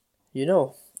You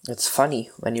know, it's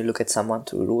funny when you look at someone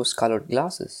through rose colored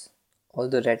glasses. All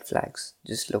the red flags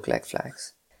just look like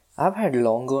flags. I've had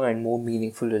longer and more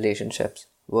meaningful relationships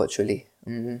virtually.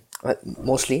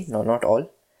 Mostly, no, not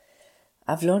all.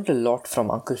 I've learned a lot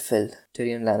from Uncle Phil,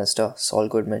 Tyrion Lannister, Saul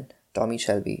Goodman, Tommy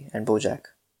Shelby, and Bojack,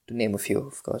 to name a few,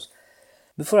 of course.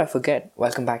 Before I forget,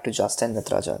 welcome back to Justin with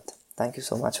Rajat. Thank you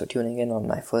so much for tuning in on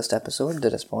my first episode.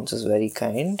 The response is very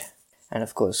kind and,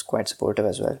 of course, quite supportive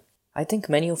as well. I think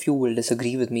many of you will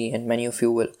disagree with me and many of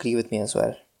you will agree with me as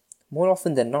well. More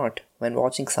often than not, when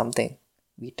watching something,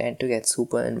 we tend to get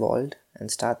super involved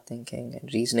and start thinking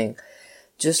and reasoning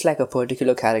just like a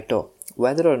particular character,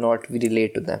 whether or not we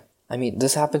relate to them. I mean,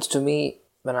 this happens to me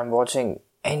when I'm watching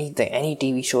anything, any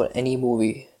TV show, any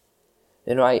movie.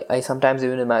 I sometimes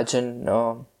even imagine,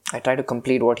 I try to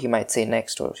complete what he might say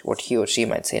next or what he or she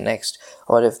might say next.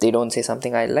 Or if they don't say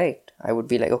something I liked, I would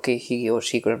be like, okay, he or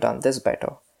she could have done this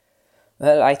better.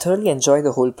 Well, I thoroughly enjoy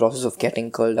the whole process of getting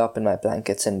curled up in my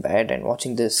blankets in bed and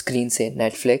watching the screen say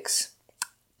Netflix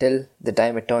till the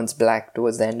time it turns black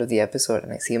towards the end of the episode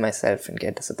and I see myself and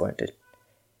get disappointed.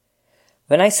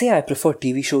 When I say I prefer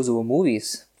TV shows over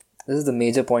movies, this is the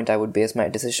major point I would base my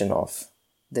decision off: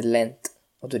 the length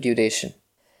or the duration.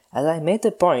 As I made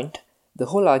that point, the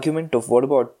whole argument of what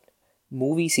about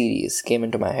movie series came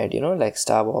into my head, like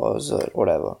Star Wars or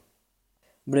whatever.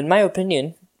 But in my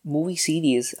opinion, movie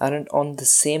series aren't on the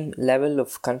same level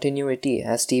of continuity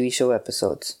as TV show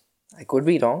episodes. I could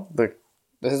be wrong, but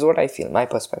this is what I feel, my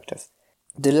perspective.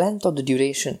 The length or the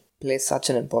duration plays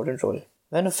such an important role.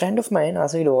 When a friend of mine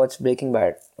asked me to watch Breaking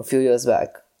Bad a few years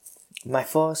back, my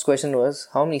first question was,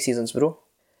 how many seasons, bro?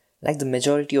 Like the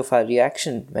majority of our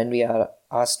reaction when we are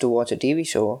asked to watch a TV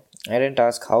show, I didn't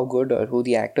ask how good or who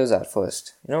the actors are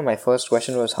first. My first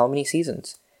question was, how many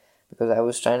seasons? Because I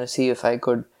was trying to see if I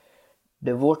could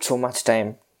devote so much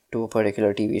time to a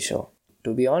particular TV show.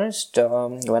 To be honest,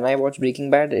 when I watched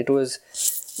Breaking Bad, it was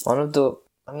one of the.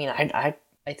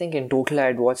 I think in total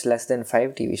I'd watched less than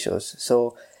 5 TV shows.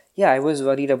 So yeah, I was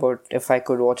worried about if I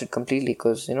could watch it completely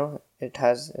because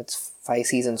it's 5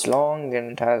 seasons long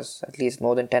and it has at least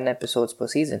more than 10 episodes per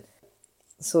season.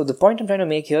 So the point I'm trying to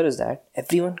make here is that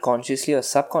everyone consciously or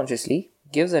subconsciously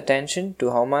gives attention to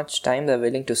how much time they're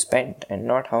willing to spend and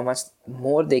not how much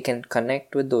more they can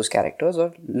connect with those characters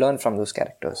or learn from those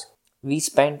characters. We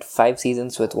spent 5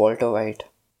 seasons with Walter White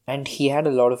and he had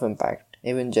a lot of impact,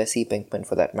 even Jesse Pinkman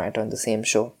for that matter, in the same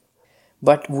show.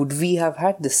 But would we have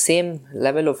had the same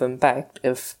level of impact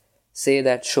if, say,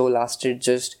 that show lasted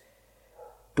just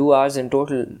 2 hours in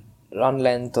total run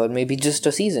length or maybe just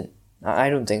a season? I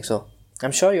don't think so.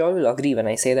 I'm sure you all will agree when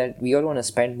I say that we all want to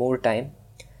spend more time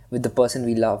with the person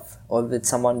we love or with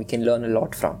someone we can learn a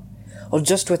lot from or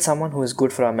just with someone who is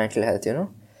good for our mental health,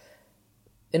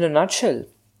 In a nutshell,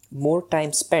 more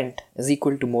time spent is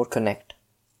equal to more connect.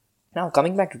 Now,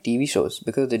 coming back to TV shows,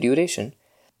 because of the duration,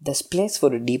 there's place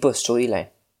for a deeper storyline.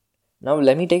 Now,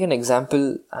 let me take an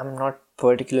example I'm not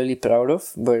particularly proud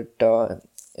of, but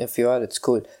if you are, it's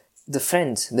cool. The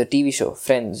TV show,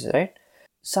 Friends, right?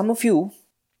 Some of you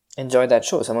enjoy that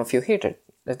show, some of you hate it.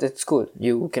 It's cool.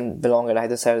 You can belong at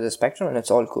either side of the spectrum and it's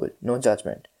all cool. No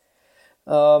judgment.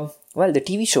 Well, the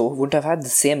TV show wouldn't have had the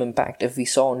same impact if we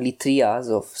saw only 3 hours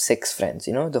of 6 friends,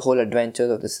 the whole adventures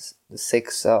of the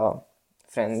six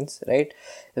friends, right?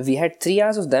 If we had 3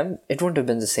 hours of them, it wouldn't have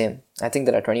been the same. I think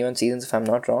there are 21 seasons if I'm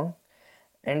not wrong.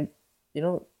 And,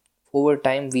 over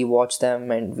time we watched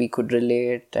them and we could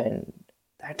relate, and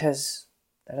that has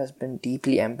been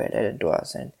deeply embedded into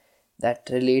us, and that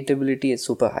relatability is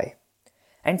super high.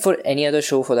 And for any other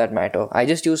show for that matter. I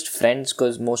just used Friends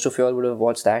because most of y'all would have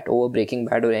watched that over Breaking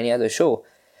Bad or any other show.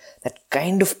 That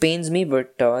kind of pains me,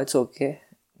 but it's okay.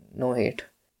 No hate.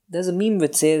 There's a meme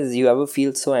which says, you ever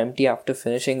feel so empty after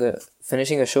finishing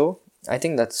a show? I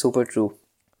think that's super true.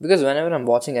 Because whenever I'm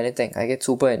watching anything, I get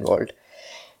super involved.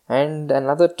 And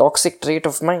another toxic trait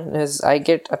of mine is I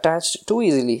get attached too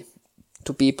easily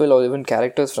to people or even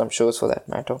characters from shows for that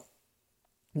matter.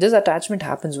 This attachment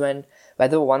happens when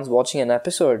whether one's watching an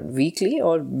episode weekly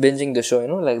or binging the show,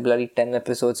 like bloody 10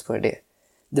 episodes per day.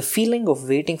 The feeling of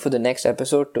waiting for the next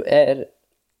episode to air,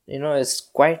 is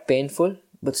quite painful,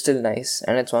 but still nice,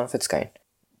 and it's one of its kind.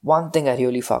 One thing I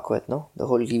really fuck with, the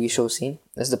whole TV show scene,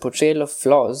 is the portrayal of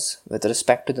flaws with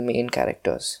respect to the main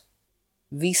characters.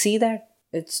 We see that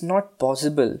it's not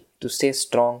possible to stay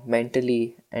strong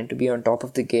mentally and to be on top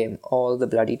of the game all the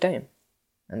bloody time.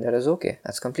 And that is okay.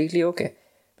 That's completely okay.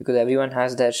 Because everyone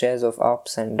has their shares of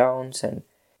ups and downs, and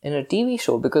in a TV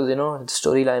show, because the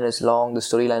storyline is long, the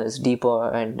storyline is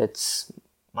deeper, and it's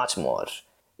much more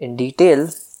in detail,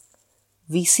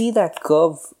 we see that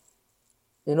curve,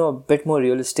 a bit more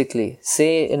realistically.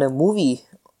 Say in a movie,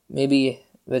 maybe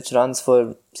which runs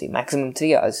for, say, maximum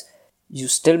 3 hours, you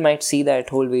still might see that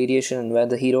whole variation where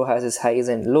the hero has his highs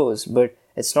and lows, but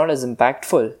it's not as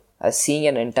impactful as seeing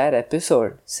an entire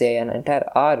episode, say an entire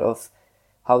hour of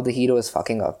how the hero is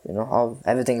fucking up, how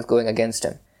everything is going against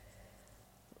him.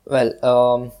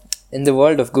 Well, in the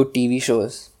world of good TV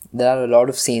shows, there are a lot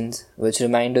of scenes which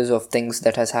remind us of things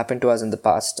that has happened to us in the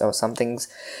past, or some things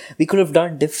we could have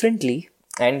done differently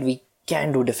and we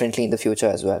can do differently in the future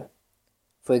as well.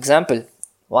 For example,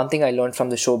 one thing I learned from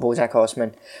the show BoJack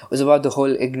Horseman was about the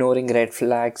whole ignoring red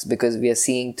flags because we are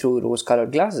seeing through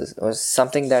rose-colored glasses. It was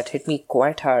something that hit me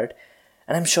quite hard,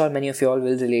 and I'm sure many of you all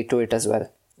will relate to it as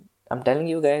well. I'm telling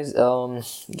you guys,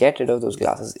 get rid of those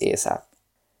glasses ASAP.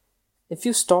 If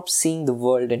you stop seeing the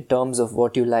world in terms of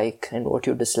what you like and what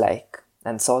you dislike,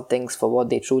 and saw things for what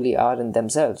they truly are in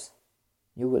themselves,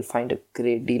 you will find a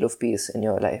great deal of peace in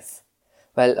your life.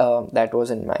 Well, that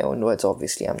wasn't my own words,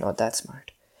 obviously, I'm not that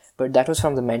smart. But that was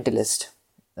from The Mentalist.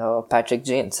 Patrick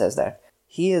Jane says that.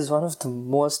 He is one of the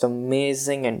most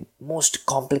amazing and most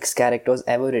complex characters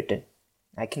ever written.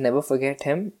 I can never forget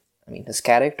him, his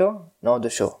character, nor the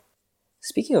show.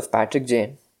 Speaking of Patrick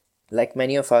Jane, like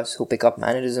many of us who pick up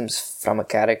mannerisms from a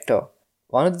character,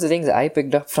 one of the things I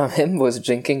picked up from him was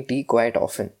drinking tea quite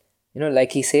often.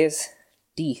 Like he says,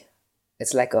 tea,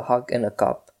 it's like a hug in a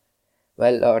cup.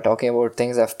 Well, talking about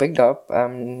things I've picked up,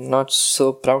 I'm not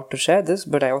so proud to share this,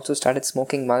 but I also started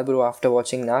smoking Marlboro after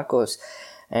watching Narcos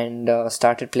and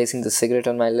started placing the cigarette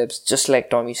on my lips just like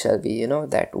Tommy Shelby,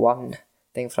 that one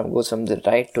thing goes from the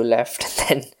right to left.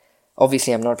 And then,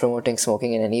 obviously, I'm not promoting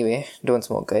smoking in any way. Don't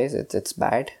smoke, guys. It's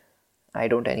bad. I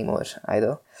don't anymore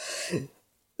either.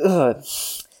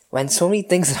 When so many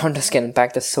things around us can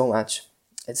impact us so much,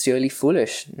 it's really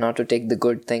foolish not to take the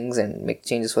good things and make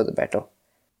changes for the better.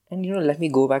 And let me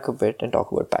go back a bit and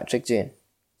talk about Patrick Jane.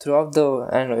 Throughout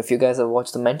I don't know if you guys have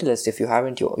watched The Mentalist. If you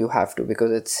haven't, you have to,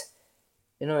 because it's,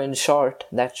 in short,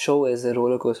 that show is a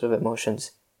roller coaster of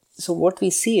emotions. So what we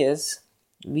see is,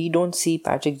 we don't see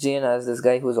Patrick Jane as this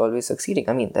guy who's always succeeding.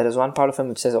 There is one part of him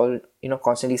which says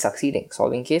constantly succeeding,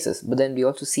 solving cases. But then we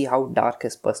also see how dark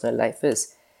his personal life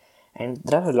is. And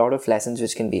there are a lot of lessons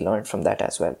which can be learned from that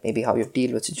as well. Maybe how you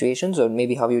deal with situations, or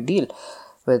maybe how you deal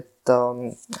with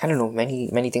I don't know,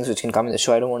 many things which can come in the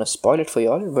show. I don't want to spoil it for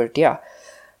you all, but yeah.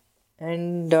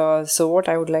 And so what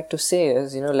I would like to say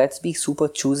is, let's be super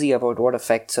choosy about what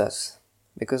affects us,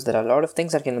 because there are a lot of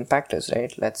things that can impact us,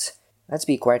 right? Let's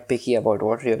be quite picky about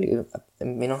what really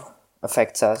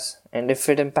affects us, and if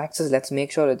it impacts us, let's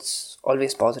make sure it's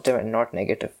always positive and not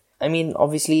negative.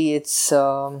 Obviously it's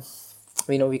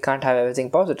we can't have everything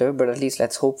positive, but at least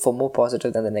let's hope for more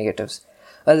positive than the negatives.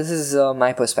 Well, this is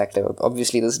my perspective.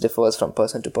 Obviously, this differs from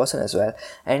person to person as well.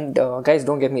 And guys,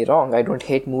 don't get me wrong. I don't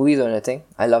hate movies or anything.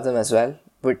 I love them as well,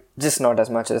 but just not as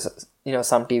much as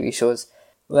some TV shows.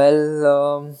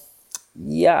 Well,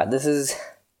 yeah, this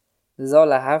is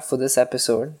all I have for this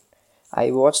episode. I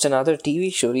watched another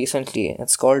TV show recently.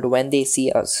 It's called When They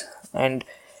See Us, and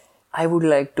I would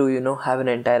like to have an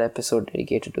entire episode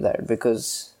dedicated to that,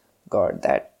 because God,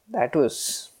 that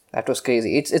was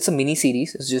crazy. It's a mini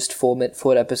series. It's just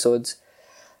 4 episodes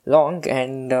long,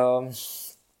 and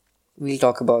we'll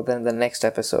talk about that in the next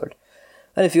episode.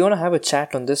 And if you want to have a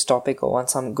chat on this topic or want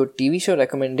some good TV show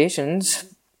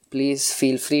recommendations, please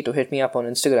feel free to hit me up on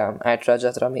Instagram at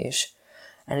Rajat Ramesh.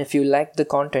 And if you like the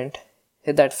content,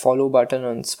 hit that follow button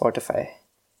on Spotify.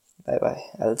 Bye bye.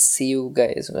 I'll see you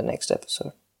guys in the next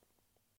episode.